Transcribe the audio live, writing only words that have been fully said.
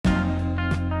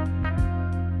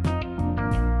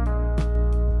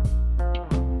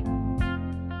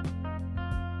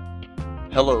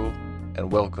Hello, and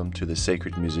welcome to the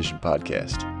Sacred Musician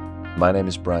Podcast. My name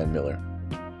is Brian Miller.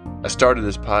 I started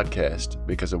this podcast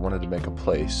because I wanted to make a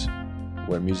place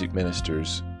where music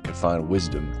ministers can find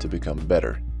wisdom to become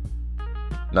better.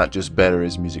 Not just better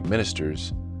as music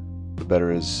ministers, but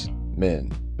better as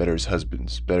men, better as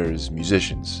husbands, better as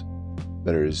musicians,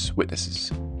 better as witnesses,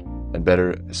 and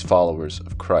better as followers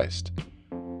of Christ.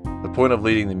 The point of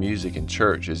leading the music in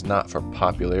church is not for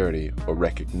popularity or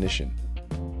recognition.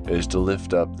 It is to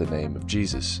lift up the name of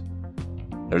Jesus.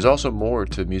 There's also more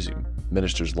to a music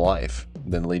minister's life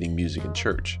than leading music in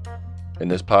church. In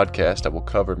this podcast, I will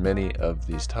cover many of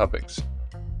these topics.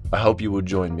 I hope you will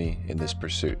join me in this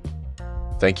pursuit.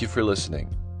 Thank you for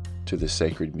listening to the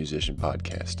Sacred Musician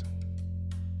Podcast.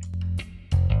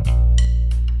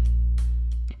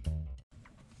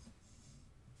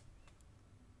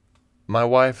 My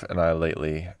wife and I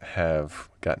lately have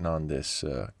gotten on this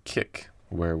kick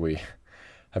where we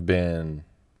have been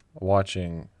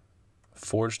watching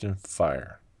Forged in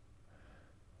Fire.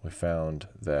 We found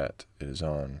that it is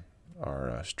on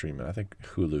our streaming. I think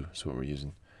Hulu is what we're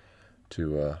using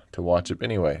to watch it.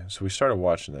 Anyway, so we started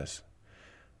watching this.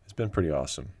 It's been pretty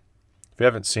awesome. If you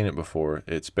haven't seen it before,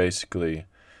 it's basically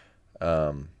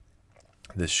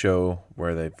this show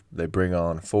where they bring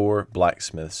on 4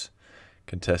 blacksmiths,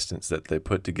 contestants that they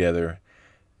put together,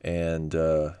 and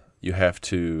you have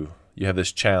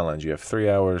this challenge. You have 3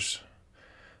 hours.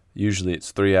 Usually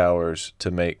it's 3 hours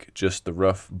to make just the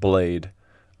rough blade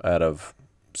out of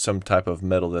some type of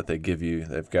metal that they give you.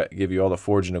 Give you all the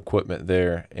forging equipment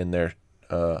there in their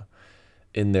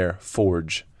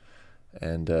forge,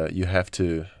 and you have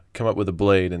to come up with a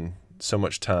blade in so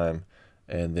much time.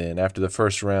 And then after the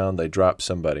first round, they drop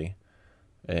somebody,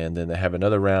 and then they have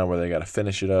another round where they got to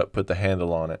finish it up, put the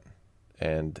handle on it,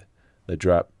 and they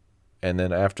drop. And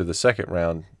then after the second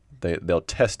round, they'll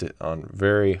test it on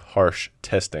very harsh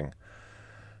testing,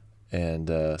 and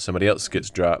somebody else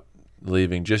gets dropped,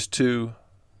 leaving just 2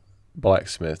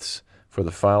 blacksmiths for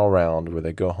the final round, where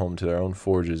they go home to their own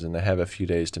forges, and they have a few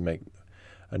days to make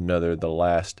the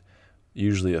last,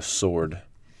 usually a sword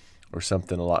or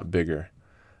something a lot bigger,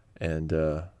 and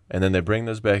then they bring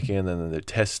those back in, and then they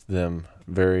test them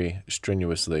very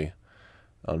strenuously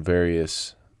on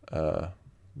various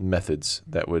methods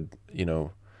that would,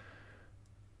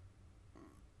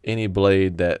 any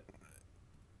blade that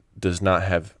is not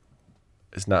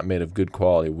made of good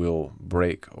quality will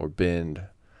break or bend,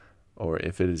 or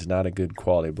if it is not a good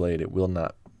quality blade, it will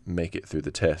not make it through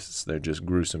the tests. They're just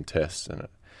gruesome tests. And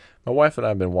my wife and I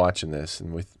have been watching this,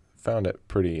 and we found it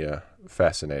pretty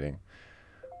fascinating.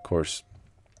 Of course,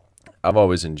 I've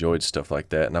always enjoyed stuff like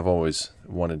that, and I've always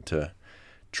wanted to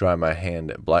try my hand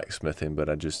at blacksmithing, but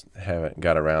I just haven't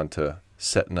got around to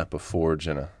setting up a forge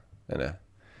and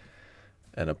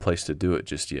a place to do it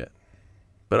just yet.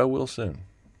 But I will soon.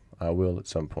 I will at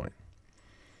some point.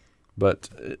 But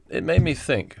it made me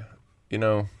think,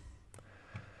 the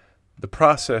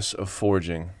process of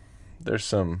forging, there's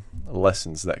some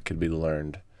lessons that could be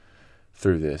learned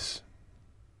through this.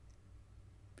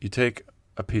 You take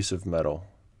a piece of metal,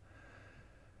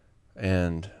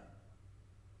 and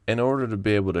in order to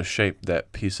be able to shape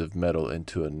that piece of metal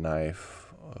into a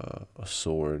knife, a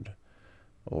sword,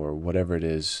 or whatever it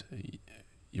is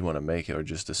you want to make it, or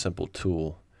just a simple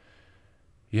tool,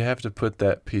 you have to put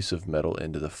that piece of metal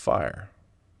into the fire.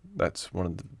 That's one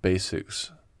of the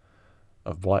basics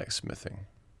of blacksmithing.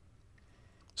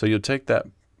 So you'll take that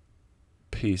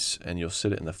piece and you'll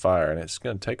sit it in the fire, and it's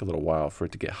going to take a little while for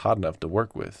it to get hot enough to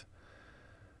work with.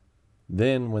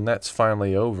 Then when that's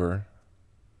finally over,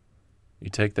 you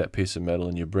take that piece of metal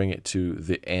and you bring it to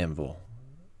the anvil,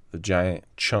 the giant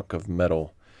chunk of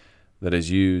metal that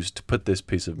is used to put this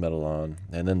piece of metal on,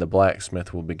 and then the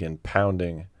blacksmith will begin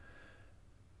pounding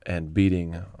and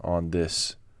beating on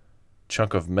this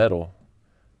chunk of metal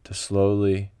to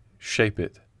slowly shape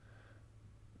it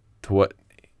to what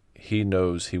he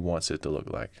knows he wants it to look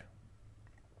like.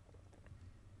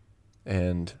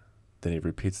 And then he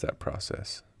repeats that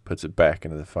process, puts it back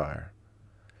into the fire,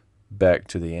 back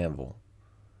to the anvil,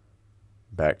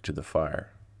 back to the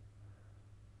fire,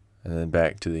 and then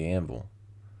back to the anvil.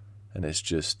 And it's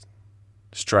just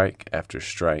strike after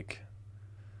strike,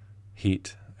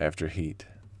 heat after heat.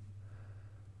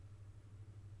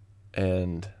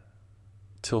 And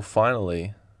till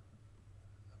finally,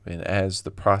 as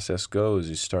the process goes,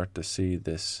 you start to see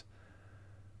this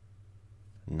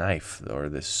knife or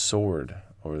this sword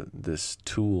or this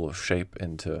tool shape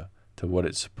into what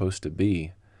it's supposed to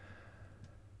be.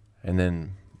 And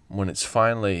then when it's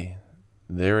finally,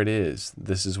 there it is,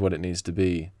 this is what it needs to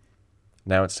be,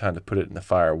 now it's time to put it in the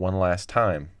fire one last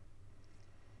time.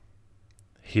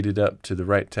 heated up to the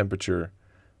right temperature,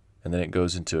 and then it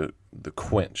goes into the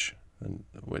quench,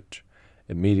 which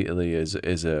immediately is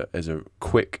a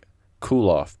quick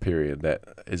cool-off period. That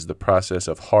is the process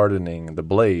of hardening the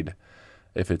blade,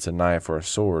 if it's a knife or a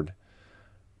sword,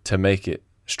 to make it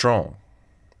strong.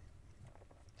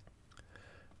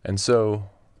 And so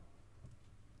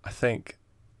I think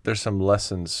there's some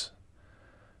lessons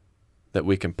that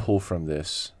we can pull from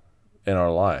this in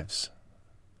our lives.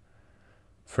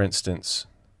 For instance,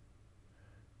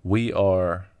 we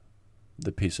are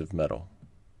the piece of metal,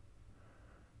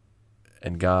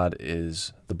 and God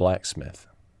is the blacksmith.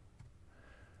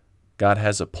 God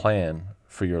has a plan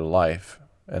for your life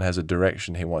and has a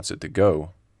direction He wants it to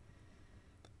go,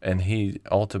 and He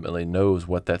ultimately knows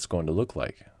what that's going to look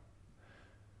like.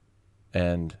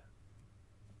 And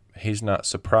He's not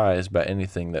surprised by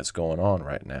anything that's going on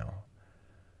right now.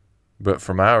 But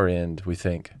from our end, we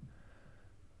think,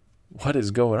 what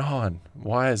is going on?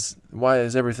 Why is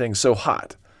everything so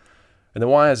hot? And then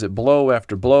why is it blow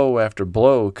after blow after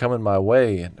blow coming my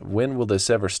way? And when will this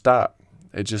ever stop?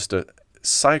 It's just a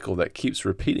cycle that keeps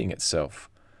repeating itself.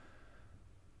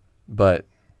 But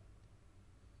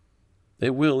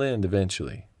it will end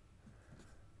eventually.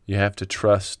 You have to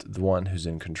trust the one who's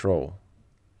in control.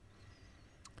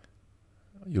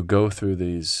 You'll go through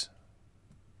these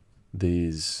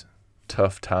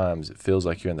tough times. It feels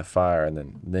like you're in the fire,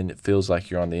 and then it feels like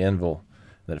you're on the anvil,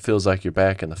 and then it feels like you're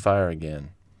back in the fire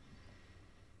again.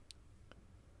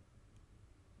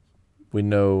 We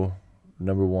know,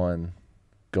 number one,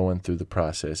 going through the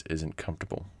process isn't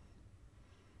comfortable,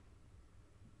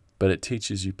 but it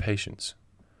teaches you patience.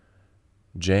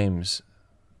 James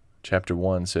chapter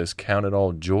 1 says, "Count it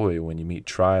all joy when you meet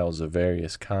trials of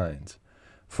various kinds,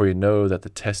 for you know that the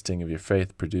testing of your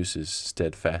faith produces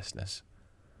steadfastness."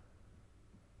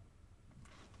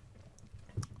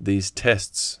 These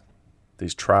tests,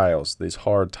 these trials, these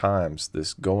hard times,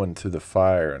 this going through the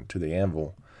fire and to the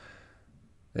anvil,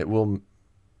 it will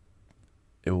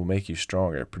make you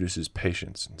stronger. It produces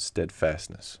patience and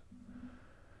steadfastness.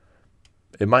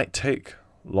 It might take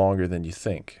longer than you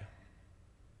think,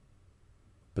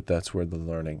 but that's where the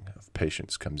learning of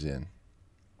patience comes in.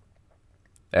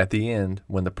 At the end,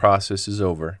 when the process is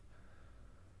over,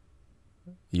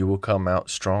 you will come out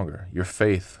stronger. Your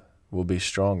faith will be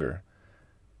stronger,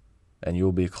 and you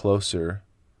will be closer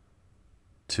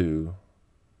to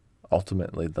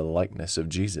ultimately the likeness of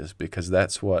Jesus, because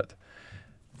that's what,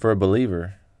 for a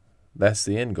believer, that's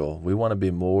the end goal. We want to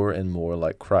be more and more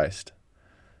like Christ.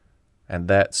 And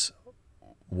that's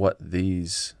what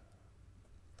these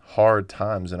hard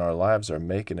times in our lives are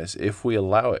making us, if we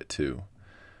allow it to.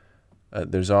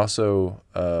 There's also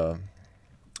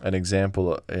an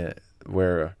example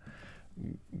where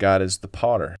God is the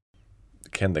potter.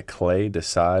 Can the clay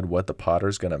decide what the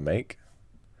potter's going to make?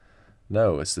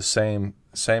 No, it's the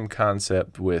same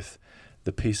concept with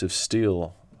the piece of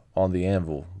steel on the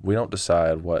anvil. We don't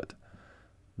decide what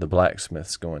the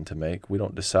blacksmith's going to make. We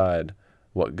don't decide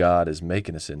what God is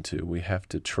making us into. We have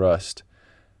to trust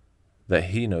that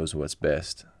He knows what's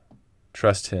best.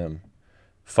 Trust Him,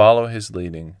 follow His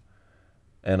leading,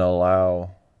 and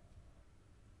allow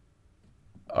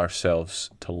ourselves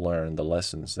to learn the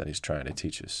lessons that He's trying to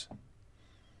teach us.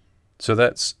 So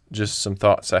that's just some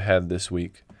thoughts I had this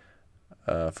week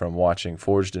from watching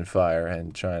Forged in Fire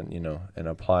and trying, and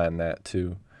applying that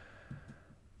to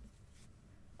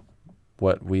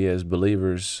what we as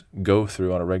believers go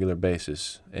through on a regular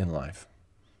basis in life.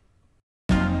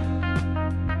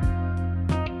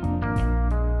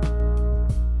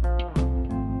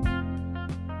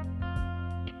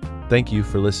 Thank you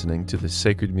for listening to the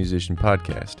Sacred Musician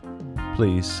Podcast.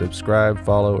 Please subscribe,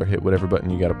 follow, or hit whatever button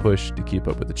you got to push to keep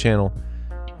up with the channel,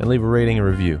 and leave a rating and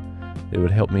review. It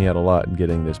would help me out a lot in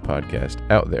getting this podcast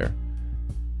out there.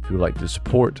 If you would like to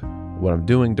support what I'm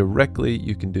doing directly,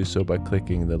 you can do so by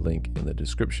clicking the link in the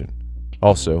description.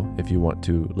 Also, if you want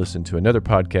to listen to another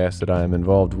podcast that I am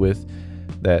involved with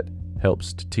that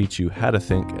helps to teach you how to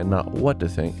think and not what to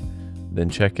think, then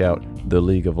check out the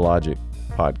League of Logic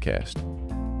podcast.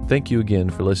 Thank you again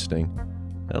for listening,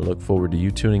 and I look forward to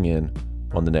you tuning in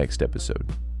on the next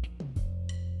episode.